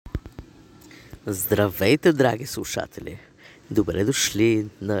Здравейте, драги слушатели! Добре дошли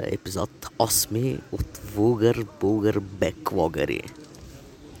на епизод 8 от Вулгар Беклогари.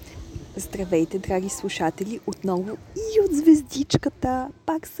 Здравейте, драги слушатели! Отново и от звездичката.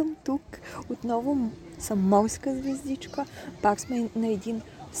 Пак съм тук. Отново съм морска звездичка. Пак сме на един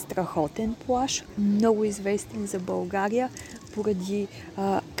страхотен плаж, много известен за България поради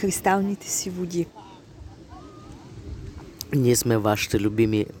кристалните си води. Ние сме вашите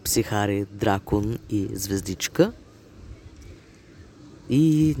любими психари Дракон и Звездичка.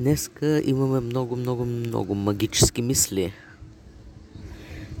 И днеска имаме много магически мисли.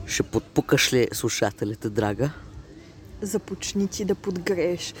 Ще подпукаш ли слушателите, драга? Започни ти да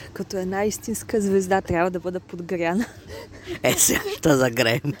подгрееш. Като една истинска звезда трябва да бъде подгряна. Сега ще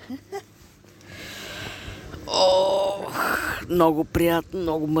загреем. Много приятно,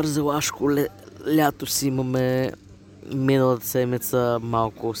 много мързелашко лято си имаме. Миналата седмица,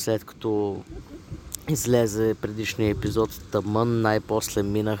 малко след като излезе предишния епизод тъмън, най-после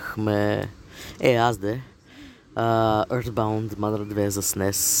минахме Earthbound Mother 2 за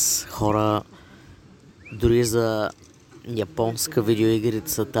SNES. Хора, дори за японска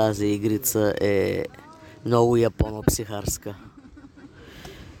видеоигрица, тази игрица е много японо-психарска.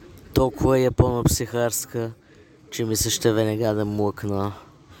 Толкова японо-психарска, че ми се ще веднага да млъкна,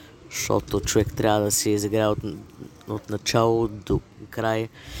 защото човек трябва да си изиграе от начало до край,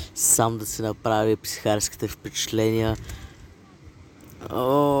 сам да си направи психарските впечатления.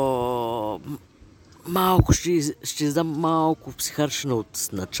 Малко ще издам малко психарщина от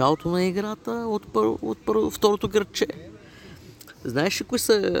началото на играта, от второто градче. Знаеш ли кои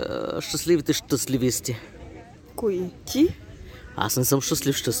са щастливите щастливисти? Кои? Ти? Аз не съм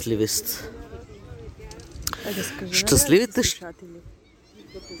щастливист. Разкажи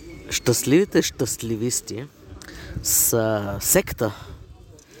Щастливите щастливисти са секта.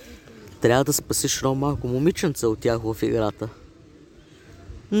 Трябва да спасиш едно малко момиченце от тях в играта.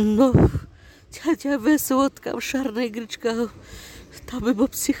 Но тя е весела, такава шарна игричка. Там има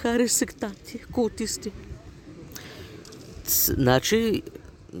психари, сектанти, култисти. Значи,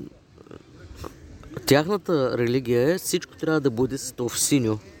 тяхната религия е всичко трябва да бъде в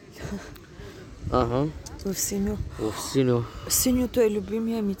синьо. Ага. В синьо. В синьо. Синьото е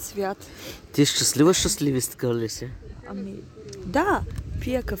любимия ми цвят. Ти щастливистка ли си? Да,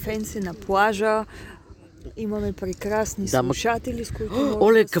 пия кафенце на плажа, имаме прекрасни слушатели, с които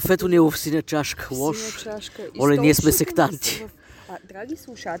Оле, кафето ни е в синя чашка, лош. Оле, ние сме сектанти. Драги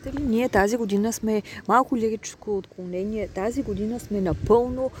слушатели, ние тази година сме малко лирическо отклонение. Тази година сме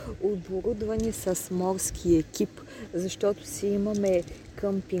напълно оборудвани с морски екип, защото си имаме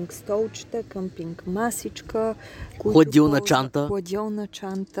къмпинг столчета, къмпинг масичка, хладилна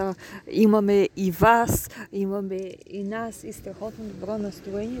чанта, имаме и вас, имаме и нас и страхотно добро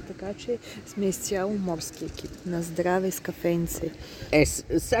настроение, така че сме изцяло морски екип. На здраве с кафенце.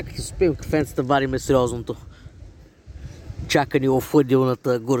 Сега като спим кафенцата, вариме сериозното. Чакани в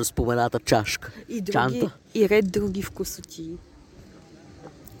хладилната горе спомената чашка. И ред други вкусотии.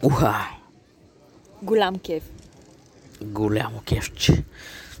 Уха! Голям кеф. Голямо кефче.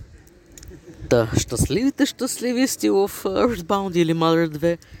 Щастливите щастливисти в Earthbound или Mother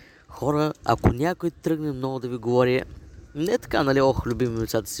 2. Хора, ако някой тръгне много да ви говори, не така, нали, любими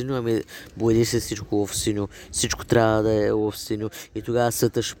лицата синьо, ами бойди се всичко в синьо. Всичко трябва да е в синьо. И тогава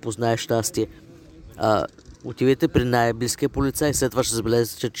света ще познае щастие. Отивайте при най-близкия полицай, след това ще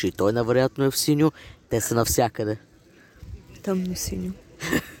забележите, че и той навърятно е в синьо. Те са навсякъде. Тъмно синьо.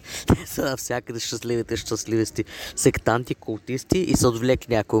 Те са навсякъде щастливите щастливисти. Сектанти, култисти и са отвлек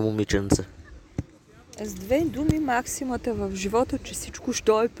някой момиченце. С две думи максимата в живота, че всичко,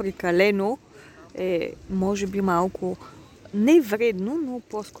 що е прекалено, е може би малко не вредно, но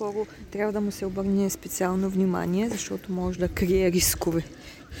по-скоро трябва да му се обърне специално внимание, защото може да крие рискове.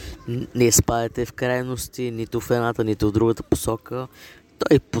 Не спадете в крайности, нито в едната, нито в другата посока.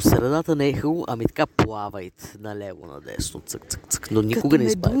 Той по средата не е хубаво, ами така плавайте наляво, надесно, цък, но никога не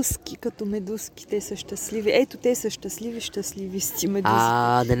спадете. Като медузки, те са щастливи. Ето, те са щастливисти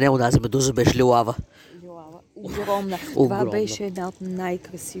медузи. Не, онази медуза беше лилава. Огромна. Това беше една от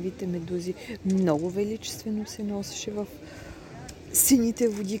най-красивите медузи. Много величествено се носеше в сините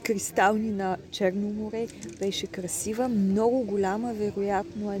води, кристални на Черно море. Беше красива, много голяма,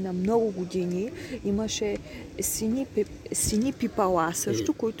 вероятно е на много години. Имаше сини пипала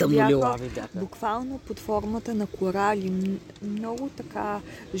също, които бяха буквално под формата на корали. Много така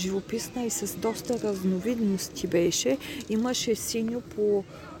живописна и с доста разновидности беше. Имаше синьо по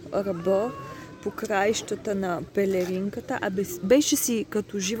ръба, по краищата на пелеринката, беше си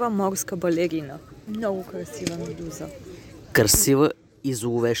като жива морска балерина. Много красива медуза. Красива и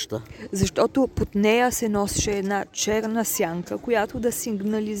зловеща. Защото под нея се носеше една черна сянка, която да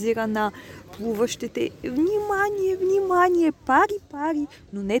сигнализира на плуващите: внимание, внимание, пари, пари,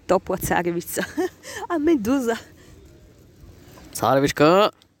 но не топла царевица, а медуза.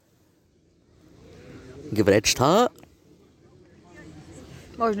 Царевичка! Гевречта!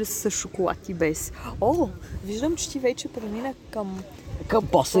 Може да са с шоколад и без. О, виждам, че ти вече премина към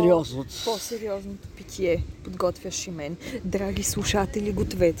по-сериозното питие. Подготвяш и мен. Драги слушатели,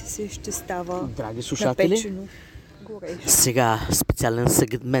 гответе се, ще става Драги слушатели, напечено горещо. сега специален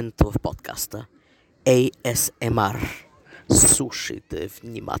сегмент в подкаста. ASMR. Слушайте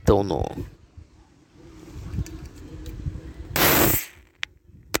внимателно.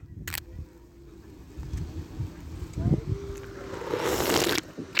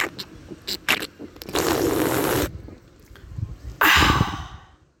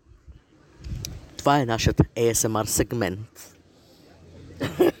 Това е нашият ASMR сегмент.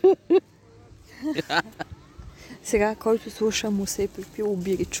 Сега, който слуша, му се е припил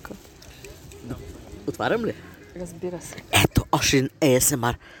биричка. Отварям ли? Разбира се. Ето още един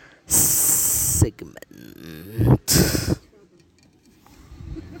ASMR сегмент.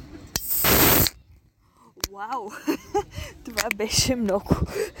 Вау! Това беше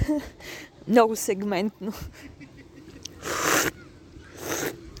много сегментно.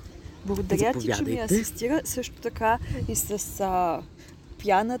 Благодаря ти, че ми асистира също така и с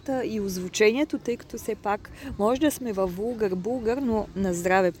пяната и озвучението, тъй като все пак може да сме във булгар, но на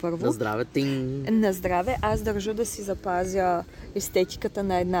здраве първо. На здраве, тинг! На здраве. Аз държа да си запазя естетиката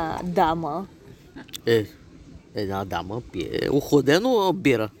на една дама. Една дама пие охладено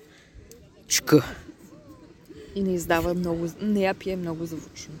бира. Чка. И не издава много, не я пие много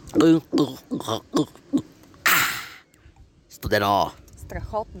звучно. Студено.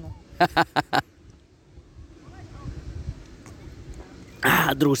 Страхотно.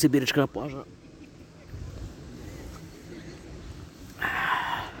 Друго си биричка на плажа.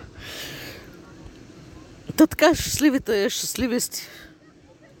 Та така, щастливи сте.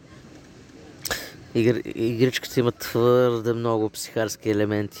 Игричките имат твърде много психарски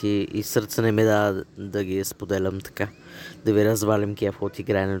елементи и сърце не ми дава да ги споделям така. Да ви развалим кефа от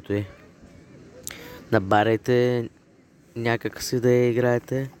игрането й. Набарайте някак си да я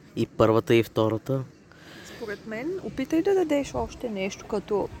играете. И първата, и втората. Според мен, опитай да дадеш още нещо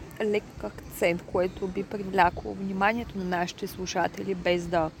като лек акцент, което би привлякло вниманието на нашите слушатели, без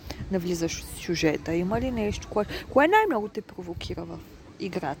да навлизаш в сюжета. Има ли нещо, кое най-много те провокира в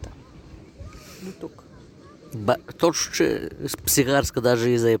играта? До тук. Точно, че психарска даже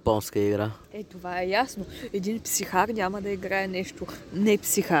и за японска игра. Това е ясно. Един психар няма да играе нещо не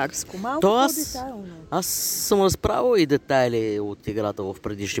психарско. Малко по-детайлно. Аз съм разправил и детайли от играта в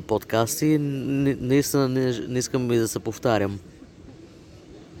предишни подкасти. Наистина не искам и да се повтарям.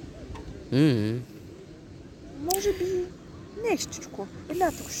 Може би нещичко.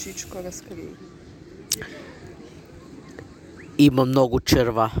 Една трошичка разкрий. Има много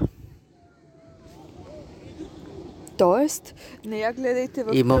черва. Тоест, не я гледайте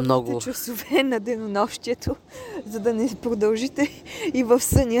в първите часове на денонощието, за да не продължите и в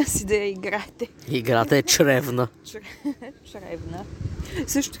съня си да я играете. Играта е чревна. Чревна.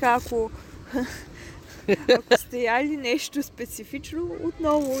 Също така, ако сте яли нещо специфично,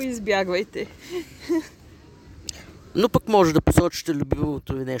 отново избягвайте. Но пък може да посочите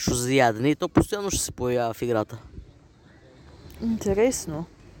любимото ви нещо за ядене и то постоянно ще се появява в играта. Интересно.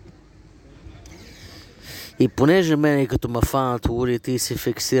 И понеже мен като ма фанат лудите и се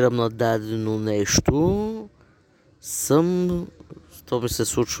фиксирам на дадено нещо, то ми се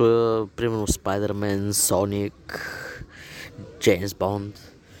случва примерно Спайдермен, Соник, Джеймс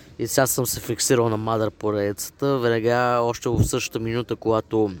Бонд. И сега съм се фиксирал на Mother поредицата. Веднага, още в същата минута,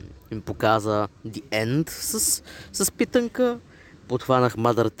 когато им показа The End с питанка, подхванах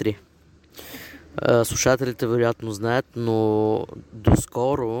Mother 3. Слушателите вероятно знаят, но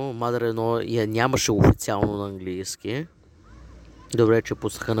доскоро Mother 1 я нямаше официално на английски. Добре, че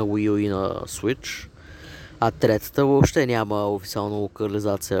пуснаха на Wii U и на Switch. А третата въобще няма официална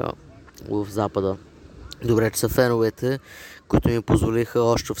локализация в Запада. Добре, че са феновете, които ми позволиха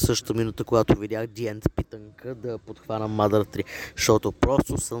още в същата минута, когато видях The End питанка, да подхвана Mother 3. Защото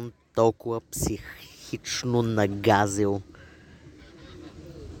просто съм толкова психично нагазил.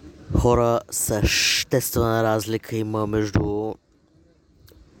 Хора, съществена разлика има между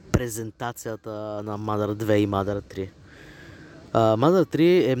презентацията на Mother 2 и Mother 3. Mother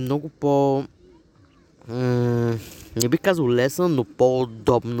 3 е много по... не би казал лесна, но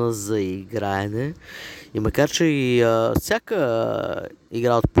по-удобна за играене. И макар, че и всяка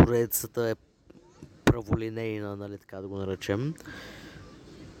игра от поредицата е праволинейна, нали така да го наречем,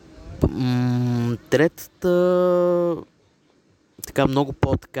 Третата така много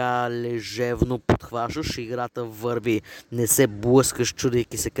по-така лежевно подхващаш, играта върви, не се блъскаш,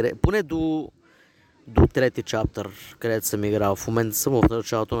 чудейки се къде. Поне до трети чаптър, където съм играл. В момента съм в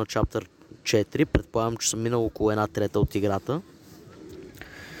началото на чаптър 4, предполагам, че съм минал около 1/3 от играта.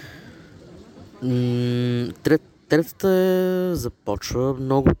 Третата започва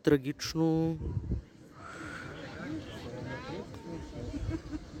много трагично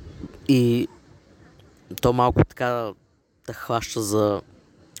и то малко така да хваща за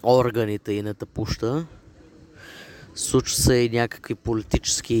органите и не те пуща. Случва се и някакви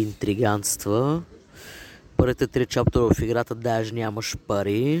политически интриганства. Първите 3 чаптера в играта даже нямаш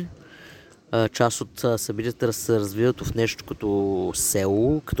пари. Част от събитията се развиват в нещо като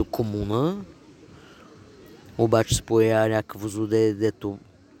село, като комуна. Обаче се появява някакъв злодей, дето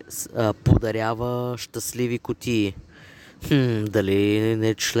подарява щастливи кутии. Дали не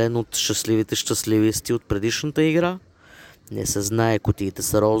е член от щастливите щастливисти от предишната игра? Не се знае, кутиите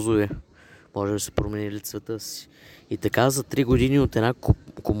са розови. Може да се промени ли цвета си. И така за 3 години от една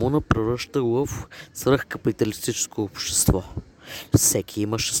комуна превръща в свръхкапиталистическо общество. Всеки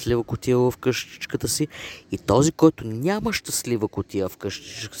има щастлива кутия в къщичката си и този, който няма щастлива кутия в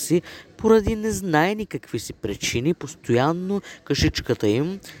къщичката си, поради не знае ни какви си причини, постоянно къщичката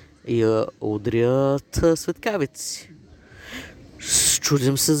им я удрят светкавици.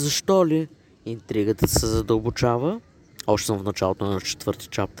 Чудим се защо ли. Интригата се задълбочава. Още съм в началото на 4-ти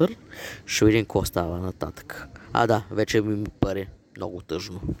чаптър. Ще видим какво става нататък. Да, вече ми пари. Много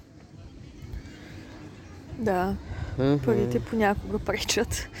тъжно. Да, парите понякога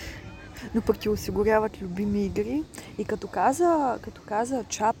пречат, но пък ти осигуряват любими игри. И като каза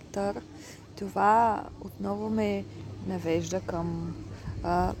чаптър, това отново ме навежда към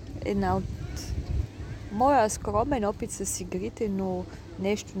една от моя скромен опит с игрите, но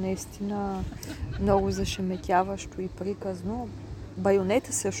нещо наистина много зашеметяващо и приказно.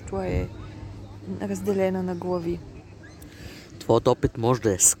 Байонета също е разделена на глави. Твоят опит може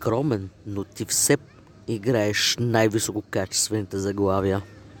да е скромен, но ти все играеш най-висококачествените заглавия.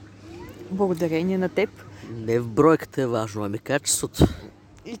 Благодарение на теб. Не в бройката е важно, ами качеството.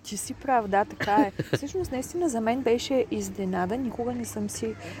 И ти си прав, да, така е. Всъщност, наистина за мен беше изненада. Никога не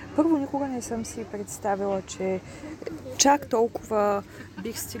съм си представила, че чак толкова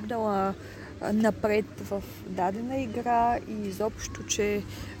бих стигнала напред в дадена игра и изобщо, че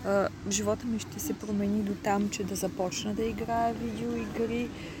живота ми ще се промени до там, че да започна да играя видеоигри.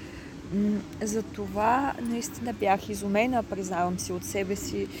 Затова наистина бях изумена, признавам си от себе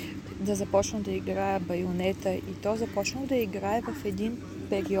си, да започна да играя Байонета, и то започнах да играя в един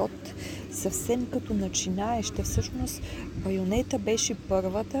период съвсем като начинаеща. Всъщност Байонета беше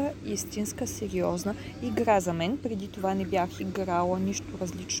първата истинска сериозна игра за мен. Преди това не бях играла нищо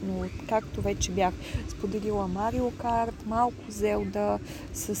различно, както вече бях споделила Марио Карт, малко Зелда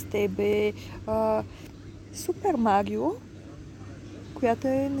с тебе, Супер Марио, която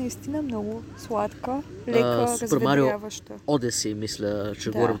е наистина много сладка, лека, разведряваща. Одеси, мисля, че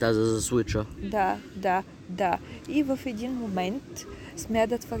говорим тази за Switch-а. Да. И в един момент, смея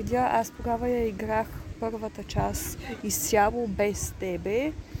да твърдя, аз тогава я играх първата част изцяло без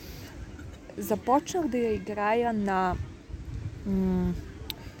тебе. Започнах да я играя на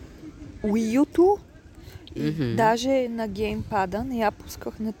Wii U-то и даже на геймпада, не я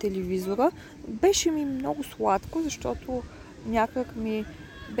пусках на телевизора. Беше ми много сладко, защото някак ми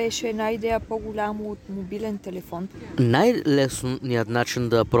беше една идея по-голямо от мобилен телефон. Най-лесният начин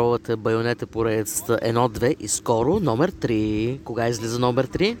да пробвате Байонета поредицата 1-2 и скоро номер 3. Кога излиза номер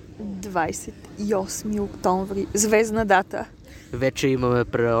 3? 28 октомври. Звездна дата. Вече имаме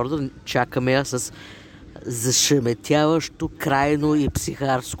преордър. Чакаме я с зашеметяващо, крайно и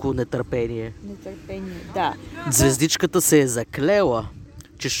психарско нетърпение. Да. Звездичката се е заклела,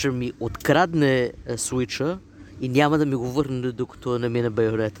 че ще ми открадне Switch-а и няма да ми го върне, докато не мине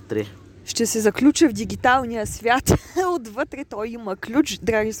Байонета 3. Ще се заключа в дигиталния свят. Отвътре той има ключ,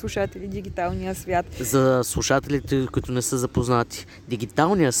 драги слушатели, дигиталния свят. За слушателите, които не са запознати,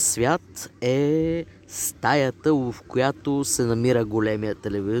 дигиталният свят е стаята, в която се намира големия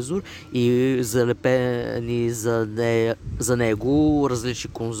телевизор и залепени за него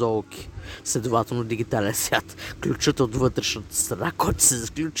различни конзолки. Следователно дигитален свят. Ключът от вътрешната страна, който се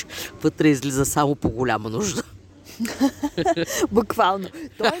заключи, вътре излиза само по голяма нужда. Буквално.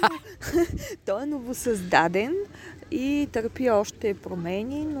 Той е новосъздаден и търпи още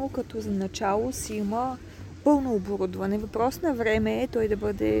промени, но като за начало си има пълно оборудване. Въпрос на време е той да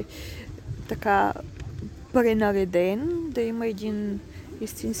бъде така пренареден, да има един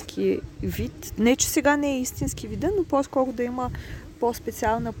истински вид. Не, че сега не е истински вида, но по-скоро да има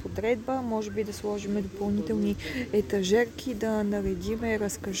по-специална подредба, може би да сложим допълнителни етажерки, да наредиме.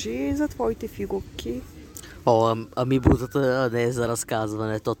 Разкажи за твоите фигурки. Амибутата не е за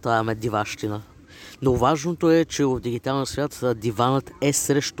разказване, то това е диващина. Но важното е, че в дигиталния свят диванът е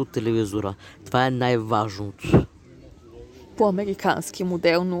срещу телевизора. Това е най-важното. По-американски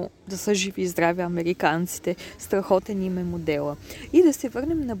модел, но да са живи и здрави американците. Страхотен им е модела. И да се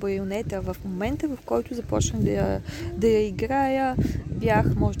върнем на Байонета. В момента, в който започнах да я играя,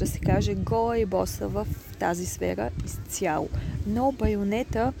 бях, може да се каже, гола и боса в тази сфера изцяло. Но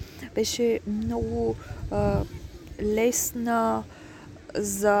Байонета беше много лесна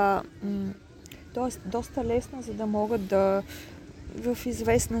т.е. доста лесна, за да могат да в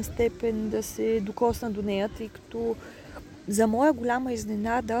известна степен да се докосна до нея, тъй като за моя голяма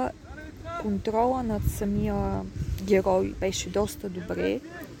изненада контрола над самия герой беше доста добре.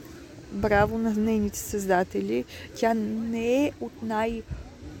 Браво на нейните създатели. Тя не е от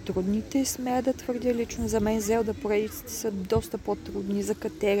най-трудните, смея да твърдя лично за мен. Зелда поредиците са доста по-трудни за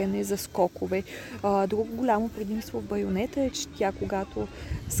катерене, за скокове. Друго голямо предимство в Байонета е, че тя, когато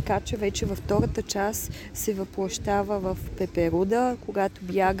скача вече във втората част, се въплъщава в Пеперуда, когато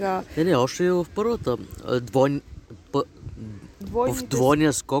бяга... Не, още в първата. В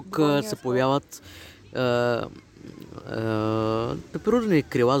двойния скок се появяват пеперудени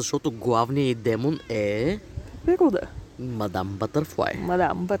крила, защото главният демон е... Пеперуда. Мадам Бътърфлай.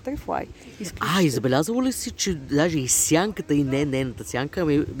 Мадам Бътърфлай. Избелязало ли си, че даже и сянката и не нейната сянка,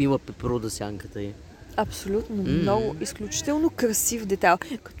 ами има пеперуда сянката й? Абсолютно, много, изключително красив детайл.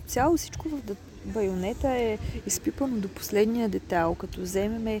 Като цяло всичко в Байонета е изпипано до последния детайл, като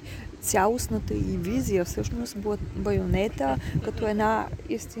вземеме цялостната и визия. Всъщност Байонета като една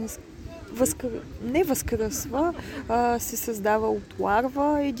истинска не възкръсва, се създава от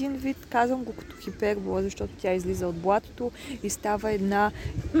ларва един вид, казвам го като хипербола, защото тя излиза от блатото и става една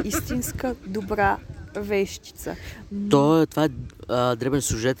истинска добра вещица. Това е дребен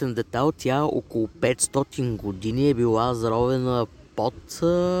сюжетен детайл. Тя около 500 години е била заровена под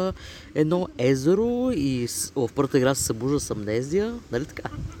едно езеро и в първата игра се събужда с амнезия. Нали така?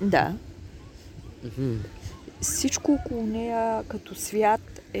 Да. Всичко около нея като свят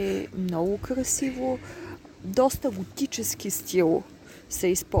е много красиво. Доста готически стил са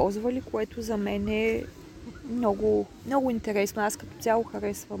използвали, което за мен е много, много интересно. Аз като цяло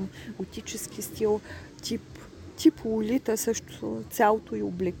харесвам готически стил, тип Лолита, също цялото й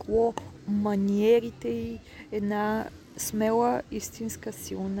облекло, маниерите й, една смела, истинска,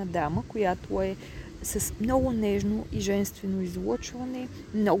 силна дама, която е с много нежно и женствено излъчване,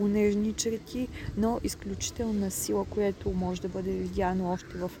 много нежни черти, но изключителна сила, която може да бъде видяно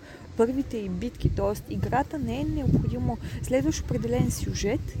още в първите й битки. Т.е. играта не е необходимо следваш определен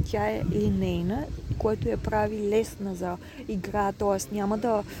сюжет, тя е линейна, което я прави лесна за игра, т.е. няма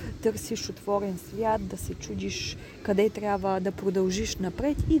да търсиш отворен свят, да се чудиш къде трябва да продължиш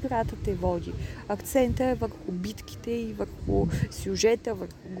напред, играта те води. Акцентът е върху битките и върху сюжета,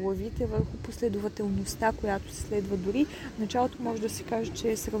 върху главите, върху последователността, която се следва. Дори в началото може да се каже,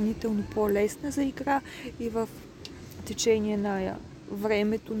 че е сравнително по-лесна за игра и в течение на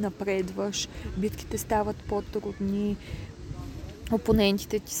времето напредваш, битките стават по-трудни,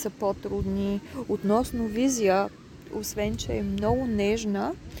 опонентите ти са по-трудни. Относно визия, освен че е много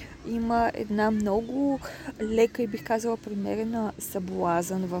нежна, има една много лека и бих казала примерена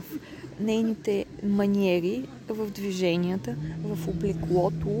съблазън в нейните маниери, в движенията, в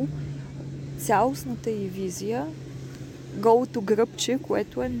облеклото, цялостната й визия, голото гръбче,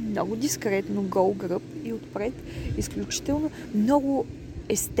 което е много дискретно гол гръб и отпред изключително много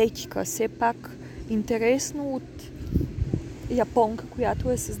естетика. Все пак интересно от японка,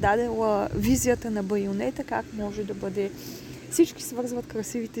 която е създадела визията на Байонета, как може да бъде. Всички свързват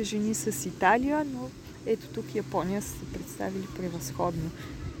красивите жени с Италия, но ето тук Япония са се представили превъзходно.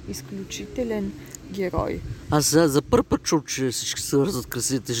 Изключителен герой. Аз за първ път чул, че всички свързват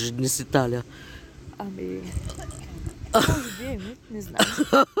красивите жени с Италия. Може би е мит, не знам.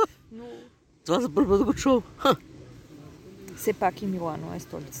 Но... Това за първ път го чул. Все пак и Милано е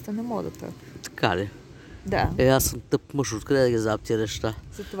столицата на модата. Така ли? Да. Аз съм тъп мъж, откъде да ги знам тия неща?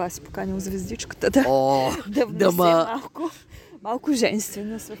 Затова си поканил звездичката да внесе малко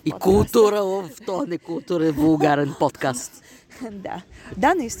женственост в подкаста. И култура в този некултурен вулгарен подкаст.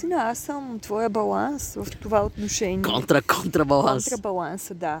 Да, наистина, аз съм твоя баланс в това отношение. Контрабаланс.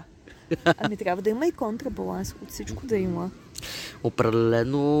 Контрабаланса, да. Трябва да има и контрабаланс, от всичко да има.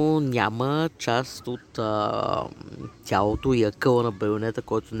 Определено няма част от тялото и акъла на Байонета,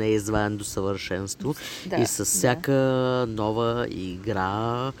 който не е изваден до съвършенство. И с всяка нова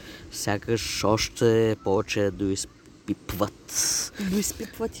игра, сякаш още повече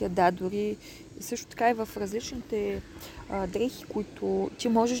Доизпипват я, да, дори също така и в различните дрехи, които ти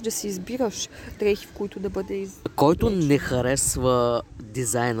можеш да си избираш дрехи, в които да бъде Който не харесва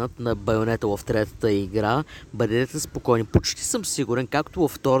дизайнът на Байонета в третата игра, бъдете спокойни. Почти съм сигурен, както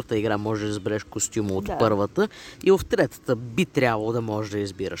във втората игра можеш да избереш костюма от първата, и в третата би трябвало да можеш да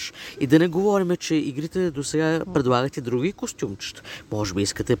избираш. И да не говорим, че игрите до сега предлагат и други костюмчета. Може би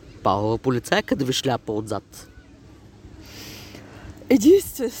искате палава полицайка да ви шляпа отзад.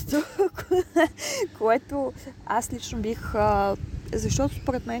 Единственото, което аз лично бих, защото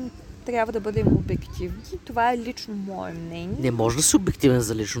според мен трябва да бъдем обективни. Това е лично мое мнение. Не може да си обективен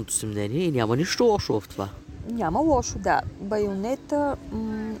за личното си мнение и няма нищо лошо в това. Няма лошо, да. Байонета...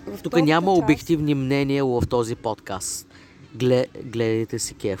 Тук няма обективни мнения в този подкаст. Гледайте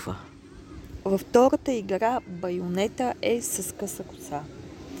си кефа. Във втората игра Байонета е с къса коса.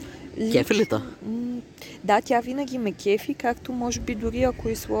 Кефи ли та? Да, тя винаги ме кефи, както може би дори ако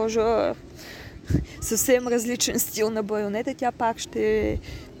изложа съвсем различен стил на Байонета, тя пак ще е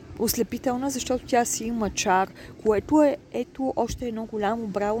ослепителна, защото тя си има чар, което е ето още едно голямо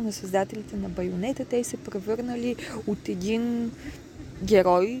браво на създателите на Байонета. Те се превърнали от един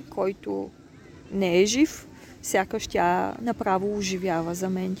герой, който не е жив, сякаш тя направо оживява. За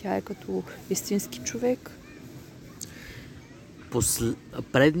мен тя е като истински човек.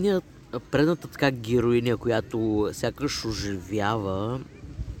 Предната така героиня, която сякаш оживява,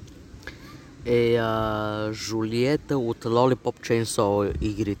 е Жулиета от Lollipop Chainsaw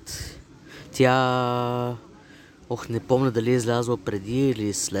игрите. Тя... не помня дали е излязла преди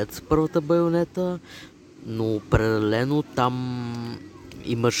или след първата Байонета, но определено там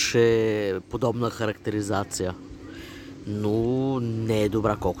имаше подобна характеризация. Но не е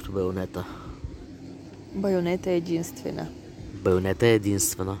добра колкото Байонета. Байонета е единствена. Байонета е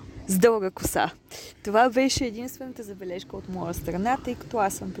единствена. С дълга коса. Това беше единствената забележка от моя страна, тъй като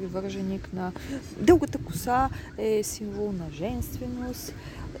аз съм привърженик на... Дългата коса е символ на женственост.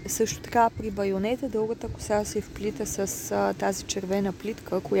 Също така при Байонета дългата коса се вплита с тази червена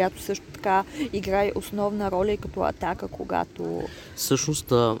плитка, която също така играе основна роля и като атака, когато...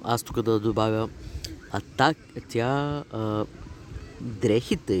 Всъщност, аз тук да добавя,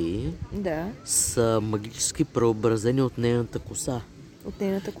 дрехите й са магически преобразени от нейната коса. От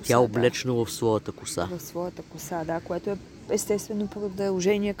нейната коса, тя е облечена в своята коса. В своята коса, да, което е естествено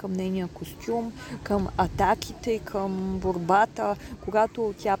продължение към нейния костюм, към атаките, към борбата,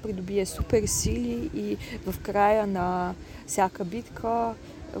 когато тя придобие супер сили и в края на всяка битка,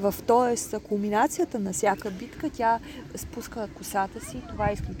 т.е. кулминацията на всяка битка, тя спуска косата си и това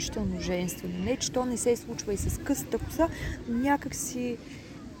е изключително женствено. Не, че то не се случва и с късата коса, но някак си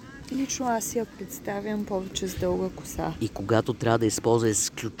лично аз си я представям повече с дълга коса. И когато трябва да използва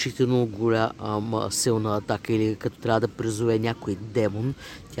изключително голяма силна атака или като трябва да призове някой демон,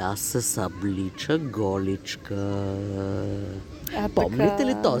 тя се съблича голичка. Помните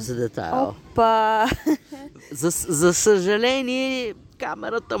ли този детайл? Опа! За съжаление,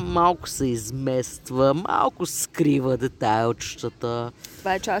 камерата малко се измества, малко скрива детайлчетата.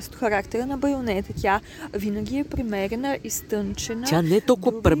 Това е част от характера на Байонета. Тя винаги е премерена, изтънчена. Тя не е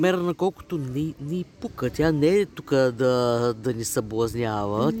толкова премерена, колкото ни пука. Тя не е тук да ни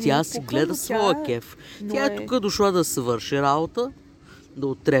съблазнява. Тя си гледа своя кеф. Тя е тук дошла да свърши работа, да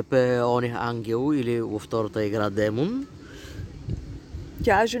отрепе оня ангел или във втората игра демон.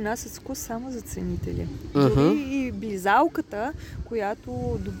 Тя е жена с вкус само за ценители. Дори и близалката,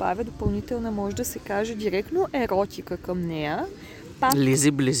 която добавя допълнителна, може да се каже директно еротика към нея.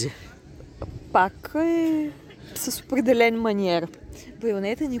 Лизи-близи. Пак е с определен маниер.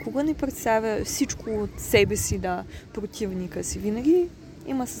 Байонета никога не представя всичко от себе си на противника си. Винаги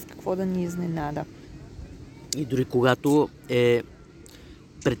има с какво да ни изненада. И дори когато е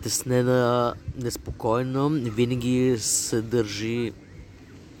притеснена, неспокойна, винаги се държи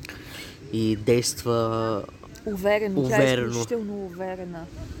и действа уверено. Тя е изключително уверена.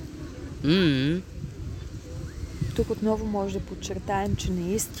 Тук отново може да подчертаем, че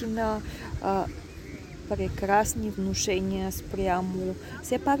наистина прекрасни внушения спрямо.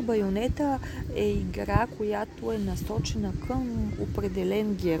 Все пак Байонета е игра, която е насочена към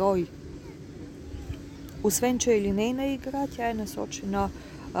определен герой. Освен, че е линейна игра, тя е насочена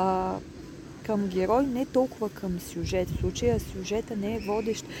към герой, не толкова към сюжет. В случая сюжета не е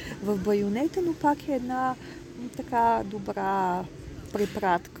водещ в Байонета, но пак е една така добра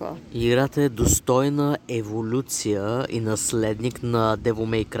препратка. Играта е достойна еволюция и наследник на Devil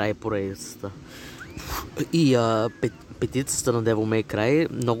May Cry поредицата. И петицата на Devil May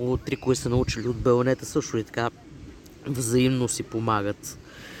Cry, много трикове са научили от Байонета също и така взаимно си помагат.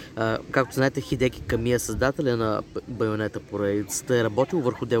 Както знаете, Хидеки Камия, създателя на Байонета поредицата, е работил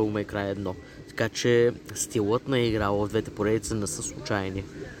върху Devil May Cry 1. Така че стилът на игра в двете поредици не са случайни.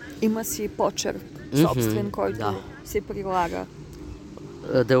 Има си почерк собствен, който се прилага.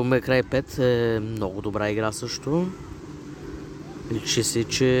 Devil May Cry 5 е много добра игра също. Личи си,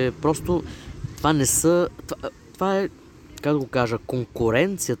 че просто това не са... Това е, как да го кажа,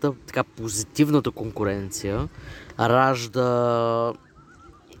 конкуренцията, така позитивната конкуренция ражда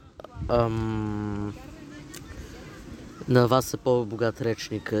на вас е по-богат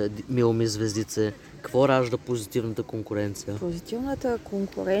речник, мило ми звездице. Какво ражда позитивната конкуренция? Позитивната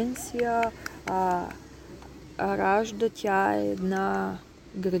конкуренция ражда тя е една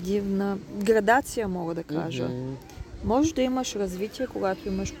градивна градация, мога да кажа. Може да имаш развитие, когато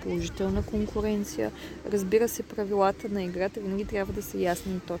имаш положителна конкуренция. Разбира се, правилата на играта винаги трябва да са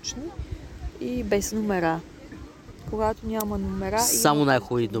ясни и точни и без номера. Когато няма номера... Само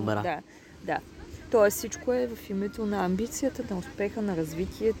най-хубави номера. Да. Тоест всичко е в името на амбицията, на успеха, на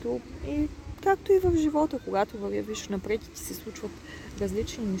развитието и както и в живота, когато вървиш напред и ти се случват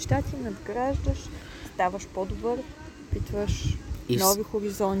различни неща, ти надграждаш, ставаш по-добър, питваш нови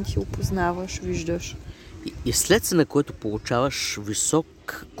хоризонти, опознаваш, виждаш. И следствие на което получаваш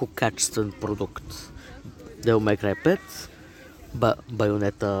висококачествен продукт. Devil May Cry 5,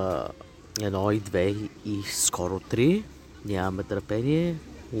 Байонета 1 и 2 и скоро 3. Нямаме търпение.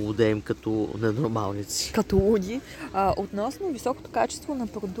 Лудеем като ненормалници. Като луди. Относно високото качество на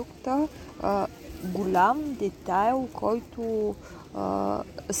продукта, голям детайл, който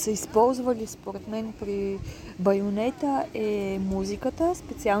са използвали според мен при Байонета е музиката,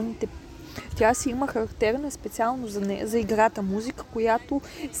 специалните. Тя си има характерна специално за играта музика, която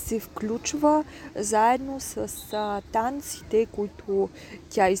се включва заедно с танците, които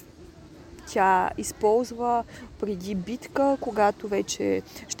тя използва преди битка, когато вече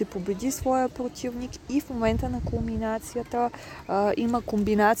ще победи своя противник, и в момента на кулминацията има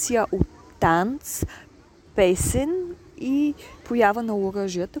комбинация от танц, песен и поява на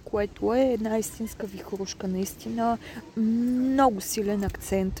оръжията, което е една истинска вихрушка. Наистина много силен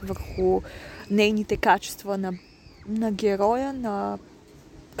акцент върху нейните качества на героя,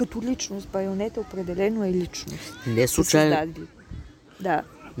 като личност. Байонета определено е личност. Не случайно. Да.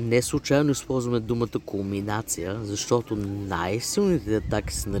 Не случайно използваме думата кулминация, защото най-силните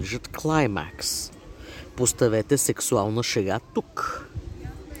атаки се наричат клаймакс. Поставете сексуална шега тук.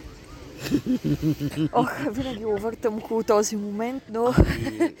 Винаги увъртам около този момент, но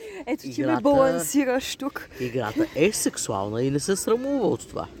ето ти ме балансираш тук. Играта е сексуална и не се срамува от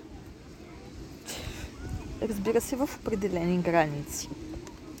това. Разбира се, в определени граници.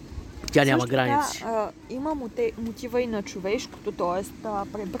 Тя няма граници. Има мотива и на човешкото, т.е.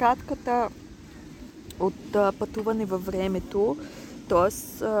 препратката от пътуване във времето, т.е.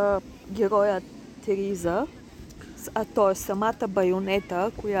 героят Териза, т.е. самата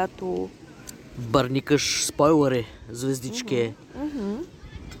Байонета, която... Бърникаш спойлери, звездички,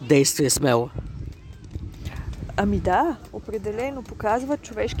 действие смело. Ами да, определено показва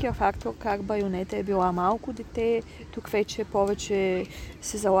човешкия фактор, как Байонета е била малко дете, тук вече повече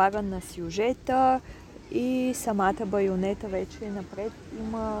се залага на сюжета и самата Байонета вече е напред.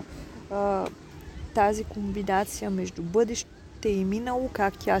 Има тази комбинация между бъдещето и минало,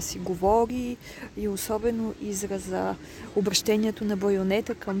 как тя си говори и особено израза, обращението на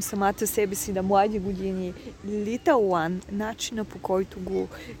Байонета към самата себе си на млади години. Little One, начина по който го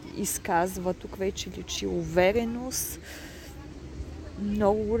изказва, тук вече личи увереност,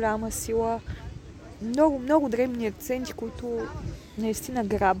 много голяма сила, много дребни акценти, които наистина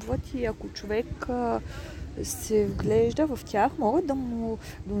грабват и ако човек се вглежда в тях, могат да му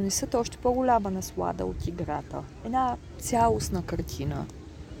донесат още по-голяма наслада от играта. Една цялостна картина.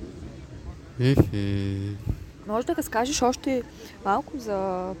 Може да разкажеш още малко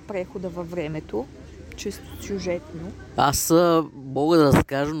за прехода във времето, чисто сюжетно? Аз мога да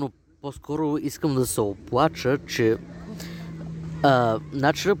разкажа, но по-скоро искам да се оплача, че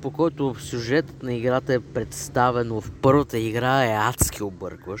начинът, по който сюжетът на играта е представен в първата игра, е адски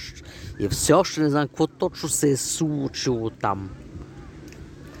объркващ. И все още не знам какво точно се е случило там.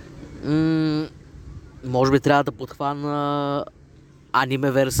 Може би трябва да подхвана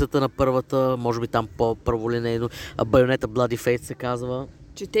аниме версията на първата, може би там по-праволинейно. Байонета Bloody Fate се казва.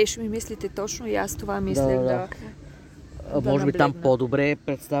 Четеш ми мислите точно и аз това мислех да може би там по-добре е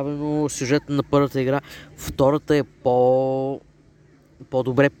представено сюжета на първата игра. Втората е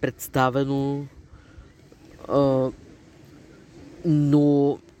по-добре представено,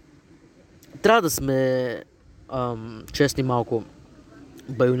 но трябва да сме честни малко.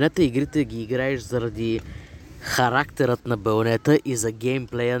 Байонета игрите ги играеш заради характерът на Байонета и за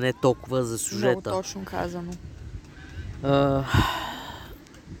геймплея, не толкова за сюжета. Много точно казано.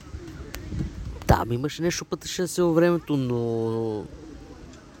 Там имаше нещо пътешествие във времето, но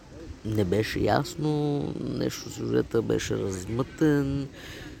не беше ясно, нещо сюжета беше размътен.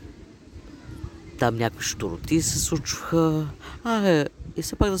 Там някакви щуроти се случваха. И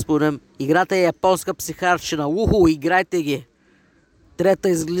все пак да спомнем, играта е японска психарщина. Играйте ги! 3-та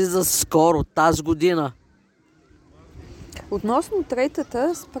излиза скоро, тази година. Относно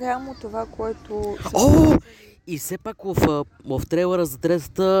 3-та, спрямо това, което... И все пак в трейлера за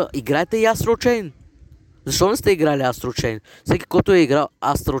 3-та играйте и Astral Chain. Защо не сте играли Astral Chain? Всеки, който е играл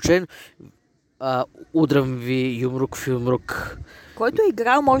Astral Chain, удрям ви юмрук в юмрук. Който е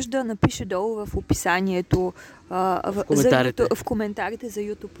играл, може да напише долу в описанието, в коментарите за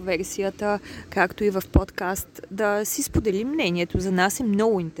YouTube версията, както и в подкаст, да си сподели мнението. За нас е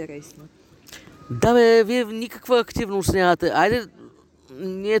много интересно. Да бе, вие никаква активност нямате. Айде,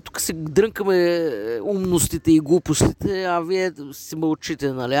 ние тук си дрънкаме умностите и глупостите, а вие си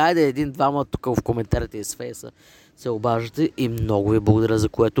мълчите, нали? Айде, един-двама тук в коментарите и с фейса се обаждате и много ви благодаря, за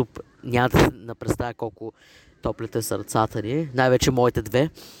което нямате да представя колко топлите сърцата ни. Най-вече моите 2.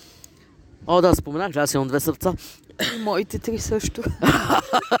 Да, споменах, че аз имам 2 сърца. Моите 3 също.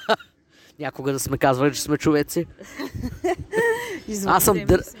 Някога да сме казвали, че сме човеци.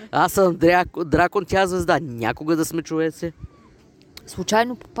 Аз съм дракон, тя звезда. Някога да сме човеци.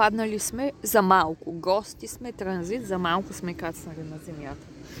 Случайно попаднали сме за малко. Гости сме, транзит, за малко сме кацнали на земята.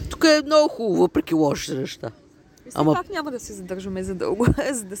 Тук е много хубаво, въпреки лошите неща. Пак няма да се задържаме задълго,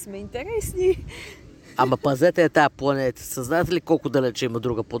 за да сме интересни. Ама пазете тая планета. Съзнаете ли колко далече има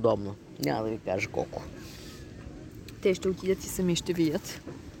друга подобна? Няма да ви кажа колко. Те ще отидат и сами ще видят.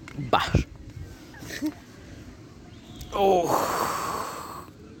 Баш!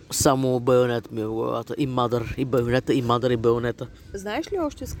 Само Байонет ми е в главата. И Мадър, и Байонета, и Мадър, и Байонета. Знаеш ли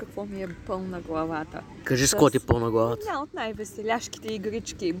още с какво ми е пълна главата? Кажи с какво ти е пълна главата. Една от най-веселяшките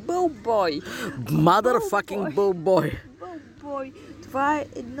игрички. Бълбой! Motherfucking Бълбой! Бълбой! Това е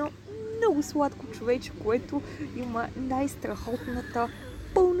едно много сладко човече, което има най-страхотната,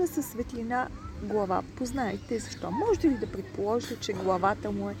 пълна със светлина глава. Познайте защо. Можете ли да предположите, че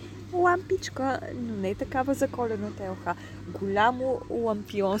главата му е лампичка, но не такава заколена телха. Голямо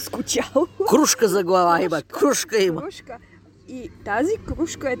лампионско тяло. Крушка за глава има. Крушка има. И тази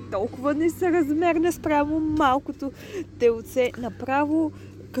крушка е толкова несъразмерна спрямо малкото телце. Направо,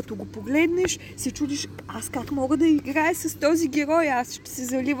 като го погледнеш, се чудиш, аз как мога да играя с този герой? Аз ще се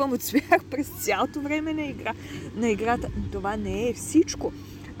заливам от смях през цялото време на играта. Но това не е всичко.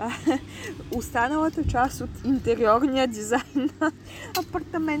 Останалата част от интериорния дизайн на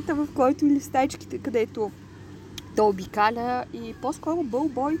апартамента, в който или стайчките, където то обикаля, и по-скоро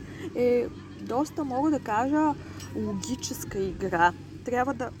Бълбой е доста, мога да кажа, логическа игра.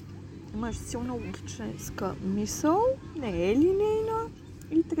 Трябва да имаш силна логическа мисъл, не е линейна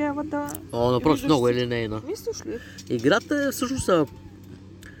и трябва да... Напротив, много е линейна. Мислиш ли? Играта е всъщност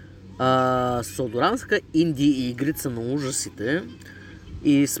саудоранска инди игрица на ужасите.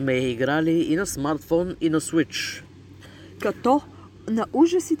 И сме играли и на смартфон, и на Switch. Като на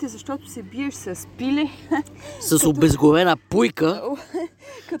ужасите, защото се биеш с пиле. С обезглавена пуйка.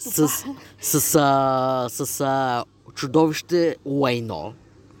 С чудовище Лайно,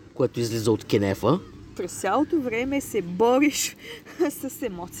 което излиза от кенефа. През цялото време се бориш с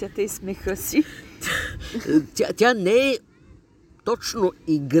емоцията и смеха си. Тя не е точно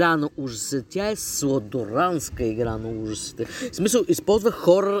игра на ужасите, тя е сладоранска игра на ужасите. В смисъл, използва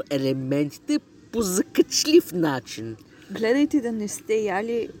хорър елементите по закачлив начин. Гледайте да не сте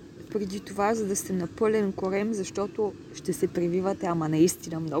яли преди това, за да сте на пълен корем, защото ще се превивате, ама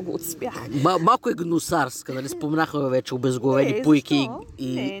наистина много от смях. Малко е гнусарска, нали? Спомнахме вече обезглавени пуйки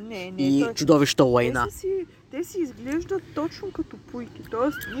и чудовища Лайна. Те си изглеждат точно като пуйки,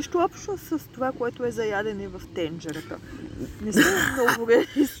 т.е. нищо общо с това, което е за ядене в тенджерата. Не са много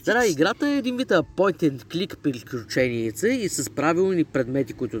реалистични. Да, играта е един вид point and click приключеница и с правилни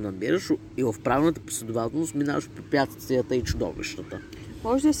предмети, които набираш, и в правилната последователност минаваш препятствията и чудовищата.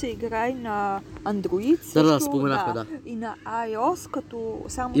 Може да се играе на Android, да, споменахме, и на iOS, като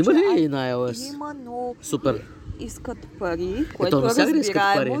само има ли и на iOS? Има, но супер. Искат пари, което е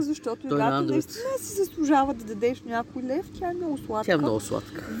разбираемо, защото играта наистина си заслужава да дадеш някой лев. Тя е много сладка. Тя е много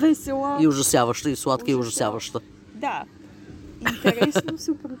сладка. Весела. И ужасяваща, и сладка, и ужасяваща. Да. Интересно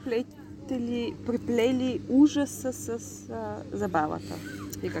са приплели ужаса с забавата,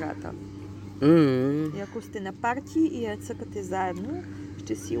 играта. И ако сте на парти и я цъкате заедно,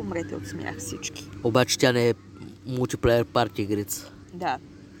 ще си умрете от смях всички. Обаче тя не е мултиплеер парти игрица. Да.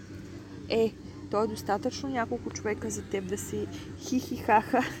 То е достатъчно няколко човека за теб да си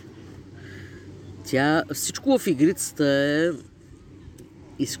хихихаха. Всичко в игрицата е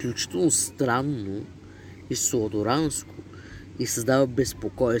изключително странно и сладоранско и създава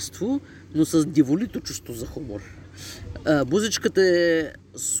безпокойство, но с диволито чувство за хумор. Музичката е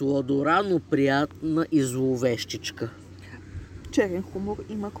сладорано приятна и зловещичка. Черен хумор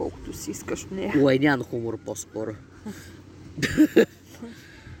има колкото си искаш в нея. Лайнян хумор по-скоро.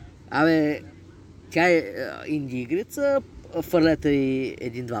 Тя е инди игрица, фърлете и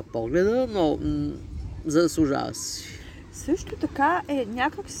един-два погледа, но заслужава си. Също така е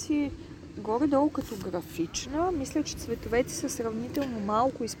някакси горе-долу като графична. Мисля, че цветовете са сравнително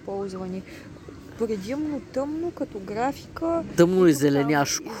малко използвани. Предимно тъмно като графика. Тъмно и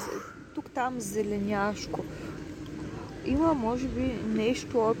зеленяшко. Тук-там зеленяшко. Има, може би,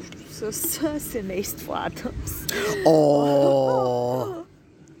 нещо общо с семейство Адамс.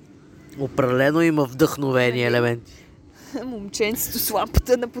 Определено има вдъхновени елементи. Момченцето с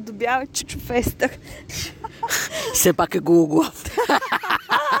лампата наподобява Чичо Фестър. Все пак е гологлав.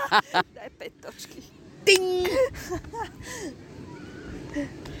 Дай 5 точки. Тинг!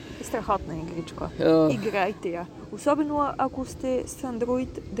 Страхотна игричка. Играйте я. Особено ако сте с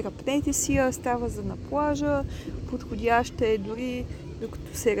Android, дръпнете си я, става за на плажа. Подходяща е дори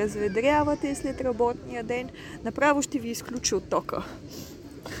докато се разведрявате след работния ден. Направо ще ви изключи от тока.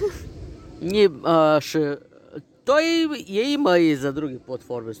 Той я има и за други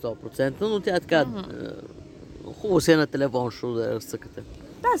платформи 100%, но тя е така хубаво си е на телефон, ще да разсъкате.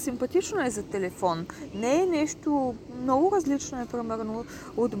 Да, симпатично е за телефон. Не е нещо много различно, примерно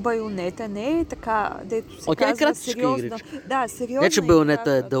от Байонета. Не е така, дето се казва сериозна. Да, сериозна. Не, че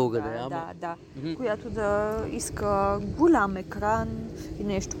Байонета е дълга, да. Която да иска голям екран и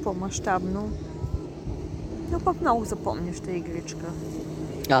нещо по-мащабно. Но пък много запомняща игричка.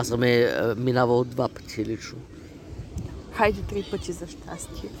 Аз съм минавал 2 пъти лично. Хайде 3 пъти за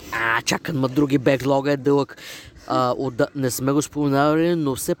щастие. Чакам, други беклога е дълъг. Не сме го споменавали,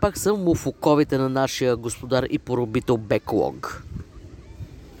 но все пак съм в оковите на нашия господар и поробител беклог.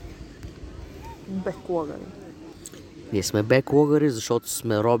 Беклогари. Ние сме беклогари, защото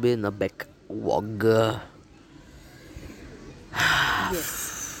сме роби на беклога.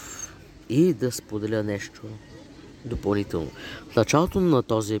 И да споделя нещо допълнително. В началото на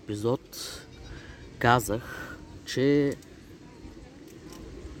този епизод казах, че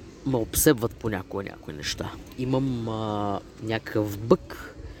ме обсебват понякога някои неща. Имам някакъв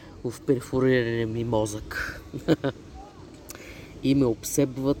бък в перфорирания ми мозък. И ме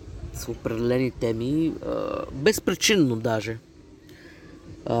обсебват с определени теми, безпричинно даже.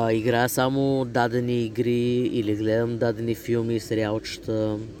 Играя само дадени игри или гледам дадени филми и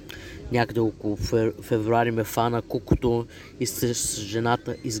сериалчета. Някъде около февруари ме фана кукото и с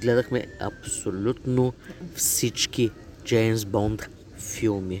жената изгледахме абсолютно всички Джеймс Бонд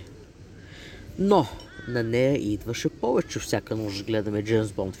филми. Но на нея идваше повече всяка нощ гледаме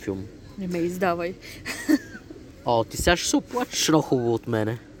Джеймс Бонд филм. Не ме издавай. Ти сега ще се оплачеш много хубаво от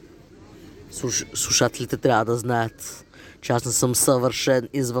мене. Слушателите трябва да знаят, че аз не съм съвършен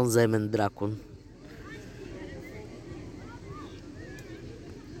извънземен дракон.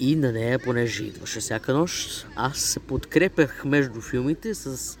 И на нея, понеже идваше всяка нощ, аз се подкрепях между филмите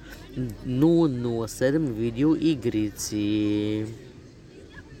с 007 видеоигрици.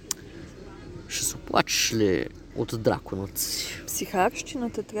 Ще се оплачеш ли от драконът си?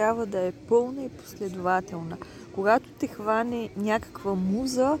 Психарщината трябва да е пълна и последователна. Когато те хване някаква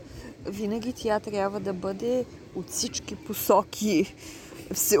муза, винаги тя трябва да бъде от всички посоки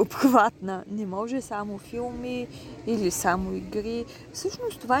всеобхватна. Не може само филми или само игри.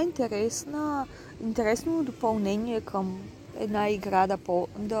 Всъщност това е интересно допълнение към една игра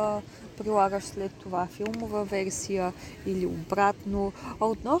да прилагаш след това филмова версия или обратно. А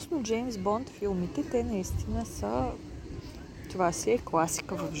относно Джеймс Бонд филмите, те наистина са... Това си е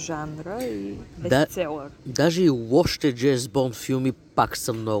класика в жанра и бестселър. Даже и лошите Джеймс Бонд филми пак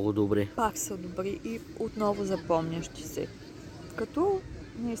са много добри. Пак са добри и отново запомнящи се. Като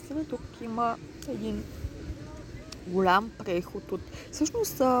наистина тук има един голям преход от...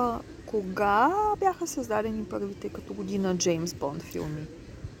 Всъщност, кога бяха създадени първите като година Джеймс Бонд филми?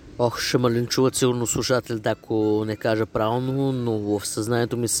 Ще ме линчуват сигурно слушателите, ако не кажа правилно, но в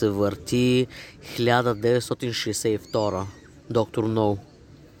съзнанието ми се върти 1962. Доктор Ноу.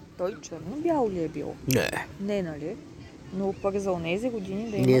 Той черно-бял ли е бил? Не. Не, нали? Но пък за онези години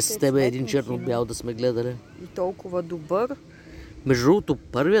да имате... Ние с тебе един черно-бял да сме гледали. И толкова добър. Между другото,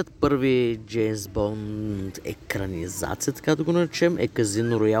 първи Джеймс Бонд екранизация, така да го наречем, е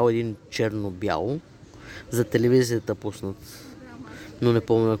Казино Роял, един черно-бял. За телевизията пуснат. но не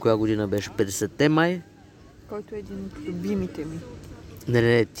помня на коя година беше, 50-те май. Който е един от любимите ми.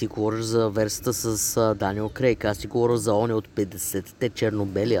 Не, ти говориш за версията с Даниел Крейг, аз ти говоря за оня от 50-те,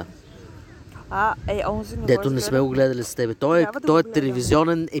 черно-белия. Онзи не Дето не сме го гледали с тебе. Той е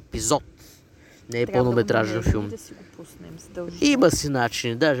телевизионен епизод. Не е пълнометражен филм. Да си го пуснем, има си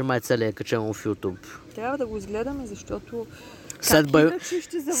начини, даже май целият качен в YouTube. Трябва да го изгледаме, защото иначе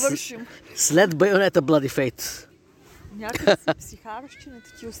ще завършим. След Байонета Bloody Fate. Някак си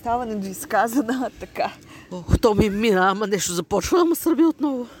психарщината ти остава недоизказана, така. То ми мина, ама нещо започва, ама сърби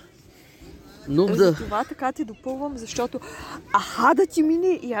отново. За това така те допълвам, защото да ти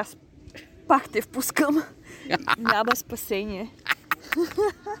мине и аз пак те впускам. Няма спасение.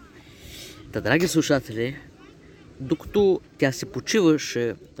 Драги слушатели, докато тя се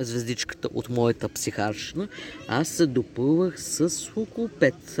почиваше, звездичката от моята психарщина, аз се допълвах с около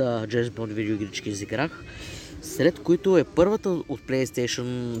 5 Джеймс Бонд видеоигрички изиграх, сред които е първата от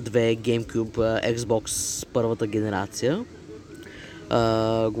PlayStation 2, GameCube, Xbox първата генерация.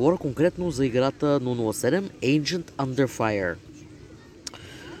 Говоря конкретно за играта 007 Agent Under Fire.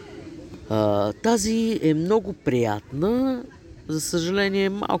 Тази е много приятна, за съжаление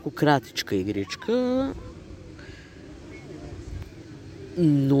малко кратичка игричка,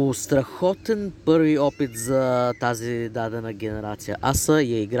 но страхотен първи опит за тази дадена генерация. Аз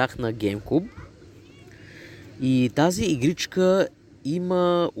я играх на GameCube и тази игричка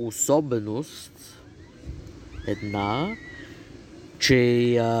има особеност една, че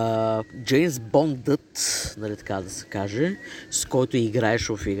Джеймс Бондът, нали така да се каже, с който играеш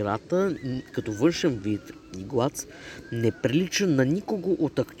в играта, като външен вид и глас, не прилича на никого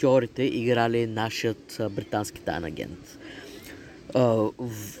от актьорите, играли нашият британски таен агент.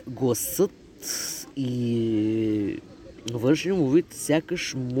 Гласът и външния му вид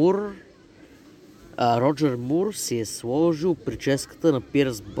сякаш Роджер Мур си е сложил прическата на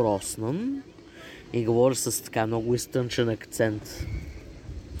Пирс Броснан и говори с така много изтънчен акцент.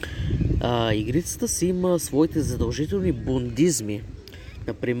 Игрицата си има своите задължителни бондизми.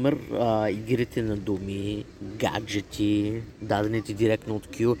 Например, игрите на думи, гаджети, дадените директно от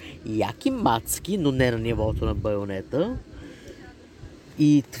Q, яки мацки, но не на нивото на Байонета.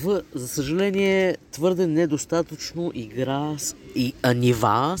 И за съжаление твърде недостатъчно игра и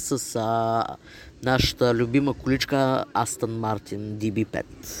нива с нашата любима количка Астън Мартин DB5,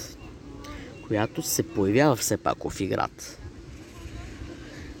 която се появява все пак в играта.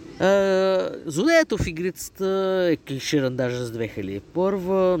 Злодеят в игрицата е клиширан даже с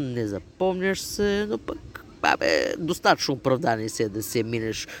 2001, не запомняш се, но пък достатъчно оправдание си е да се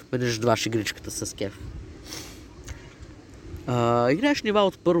минеш веднъж дваш игричката с кеф. Играеш нива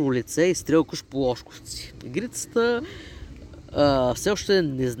от първо лице и стрелкаш по ложковци. Игрицата все още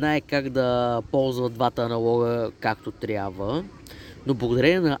не знае как да ползва двата аналога както трябва, но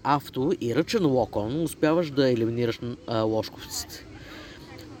благодарение на авто и ръчен локон успяваш да елиминираш ложковците.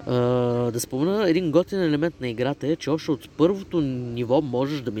 Да спомена, един готин елемент на играта е, че още от първото ниво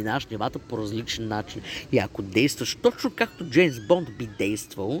можеш да минаш нивата по различен начин. И ако действаш точно както Джеймс Бонд би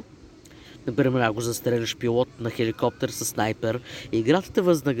действал, например, ако застреляш пилот на хеликоптер с снайпер, играта те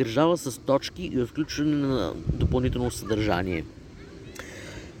възнаграждава с точки и отключване на допълнително съдържание.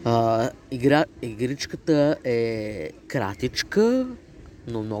 Игричката е кратичка,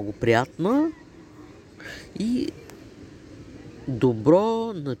 но много приятна и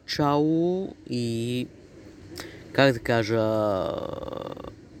добро начало и, как да кажа,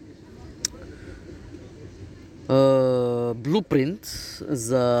 блупринт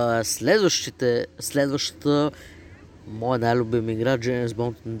за следващата моя най-любима игра, James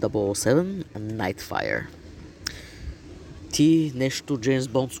Bond 007 Nightfire. Ти нещо Джеймс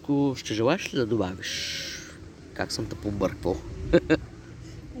Бондско ще желаеш ли да добавиш? Как съм те побърквал?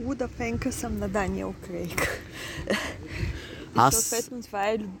 Луда фенка съм на Даниел Крейг. Съответно, това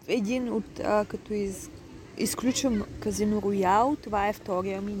е един от, като изключвам Казино Роял, това е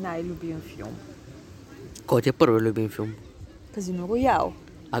втория ми най-любим филм. Кой ти е първи любим филм? Казино Роял.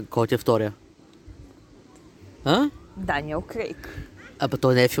 А кой ти е втория? Даниел Крейг.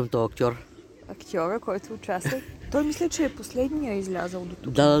 Той не е филм, той е актьор. Актьора, който участва. Той мисля, че е последния излязъл до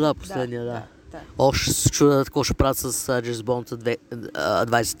тук. Да, последния, да. Още се чуда какво ще правят с Джеймс Бонд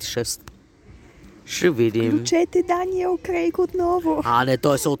 26. Ще видим. Включете Даниел Крейг отново. Не,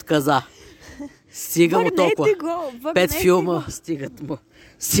 той се отказа. Стига му толкова. Го, 5 филма.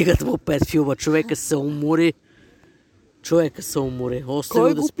 Стигат му 5 филма. Човека се умори.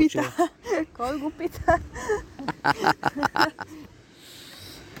 Кой го пита? Кой го пита?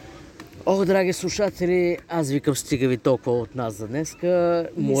 Ох, драги слушатели, аз викам стига ви толкова от нас за днеска.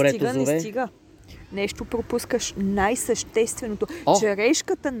 Морето зове. Не стига. нещо пропускаш най-същественото.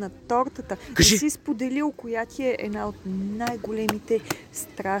 Черешката на тортата. Кажи. Не си споделил, коя ти е една от най-големите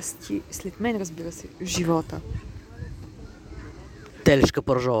страсти, след мен, разбира се, в живота. Телешка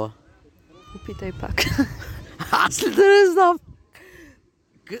пържола. Опитай пак. Аз ли да не знам?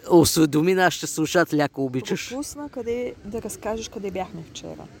 Осведоми нашите слушатели, ако обичаш. Пропусна да разкажеш къде бяхме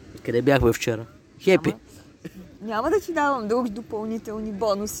вчера. Къде бяхме вчера? Хепи. Няма да ти давам други допълнителни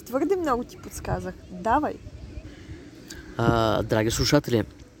бонуси. Твърде много ти подсказах. Давай. Драги слушатели,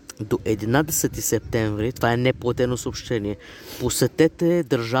 до 11 септември, това е неплатено съобщение, посетете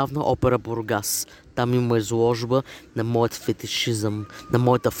Държавна опера Бургас. Там има изложба на моят фетишизъм, на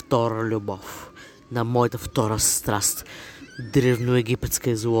моята втора любов, на моята втора страст. Древноегипетска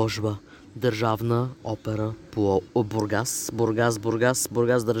изложба. Държавна опера по Бургас. Бургас,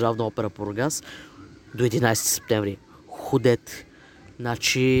 Държавна опера по Бургас. До 11 септември. Ходете.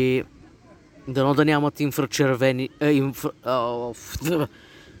 Значи, дано да нямат инфрачервени...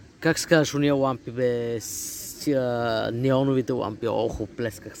 как се казваш, уния лампи, бе? Неоновите лампи.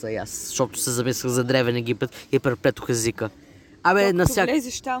 Плесках се аз, защото се замислях за древен Египет и преплетох езика. Когато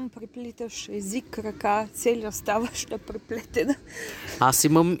влезеш там, преплиташ език, ръка, целия ставаш да преплетена. Аз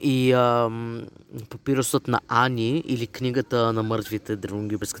имам и папирусът на Ани, или книгата на мъртвите,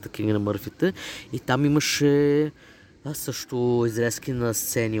 древноегипетската книга на мъртвите. И там имаше също изрезки на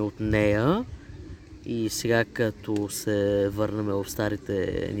сцени от нея. И сега, като се върнем в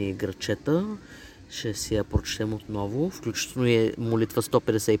старите ни грачета, ще си я прочетем отново. Включително и молитва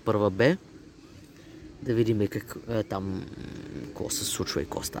 151 Б. Да видим какво се случва и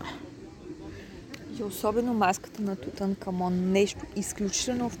какво става. И особено маската на Тутанкамон. Нещо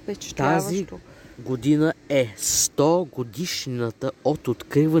изключително впечатляващо. Тази година е 100 годишнината от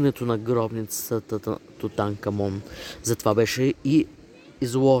откриването на гробницата на Тутанкамон. Затова беше и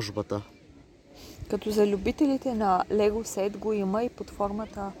изложбата. Като за любителите на Лего сет го има и под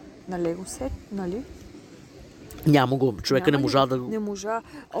формата на Лего сет, нали? Няма го. Човека не можа да... Не можа.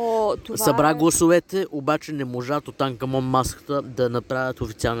 Събра гласовете, обаче не можа Тутанкамон маската да направят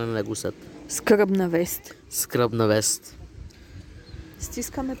официален Лего сет. Скръбна вест. Скръбна вест.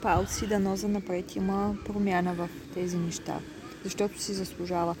 Стискаме палци, дано занапред има промяна в тези неща. Защото си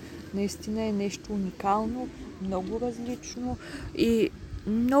заслужава. Наистина е нещо уникално, много различно и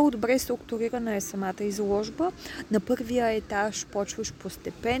много добре структурирана е самата изложба. На първия етаж почваш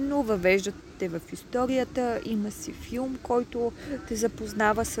постепенно, въвеждат те в историята, има си филм, който те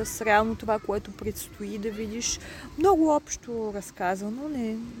запознава с реално това, което предстои да видиш. Много общо разказано,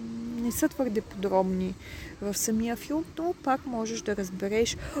 не са твърде подробни в самия филм, но пак можеш да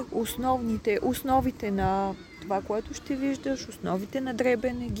разбереш основите на това, което ще виждаш, основите на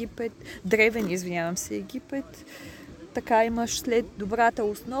древен Египет. Така имаш след добрата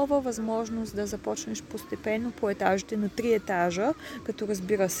основа възможност да започнеш постепенно по етажите на 3 етажа, като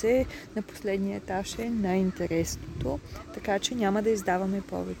разбира се, на последния етаж е най-интересното. Така че няма да издаваме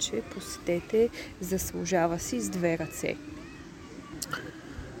повече. Посетете, заслужава си с 2 ръце.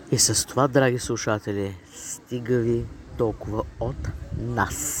 И с това, драги слушатели, стига ви толкова от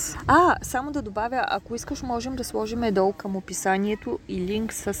нас. Само да добавя, ако искаш, можем да сложим долу към описанието и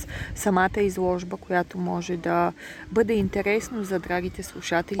линк с самата изложба, която може да бъде интересно за драгите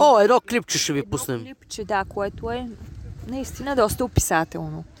слушатели. Едно клипче ще ви пуснем. Едно клипче, да, което е наистина доста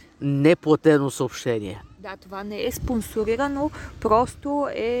описателно. Неплатено съобщение. Да, това не е спонсорирано, просто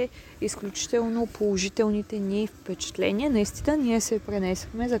е изключително положителните ни впечатления. Наистина ние се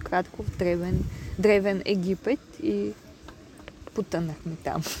пренесохме за кратко в древен Египет и потънахме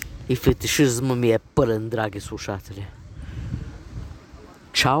там. И фетишизма ми е пълен, драги слушатели.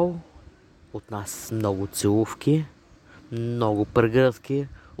 Чао! От нас много целувки, много прегръдки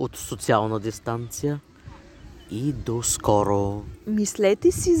от социална дистанция и до скоро!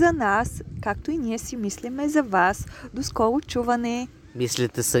 Мислете си за нас, както и ние си мислиме за вас. До скоро чуване!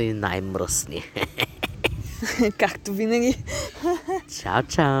 Мислите са и най-мръсни. Както винаги. Чао,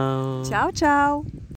 чао! Чао, чао!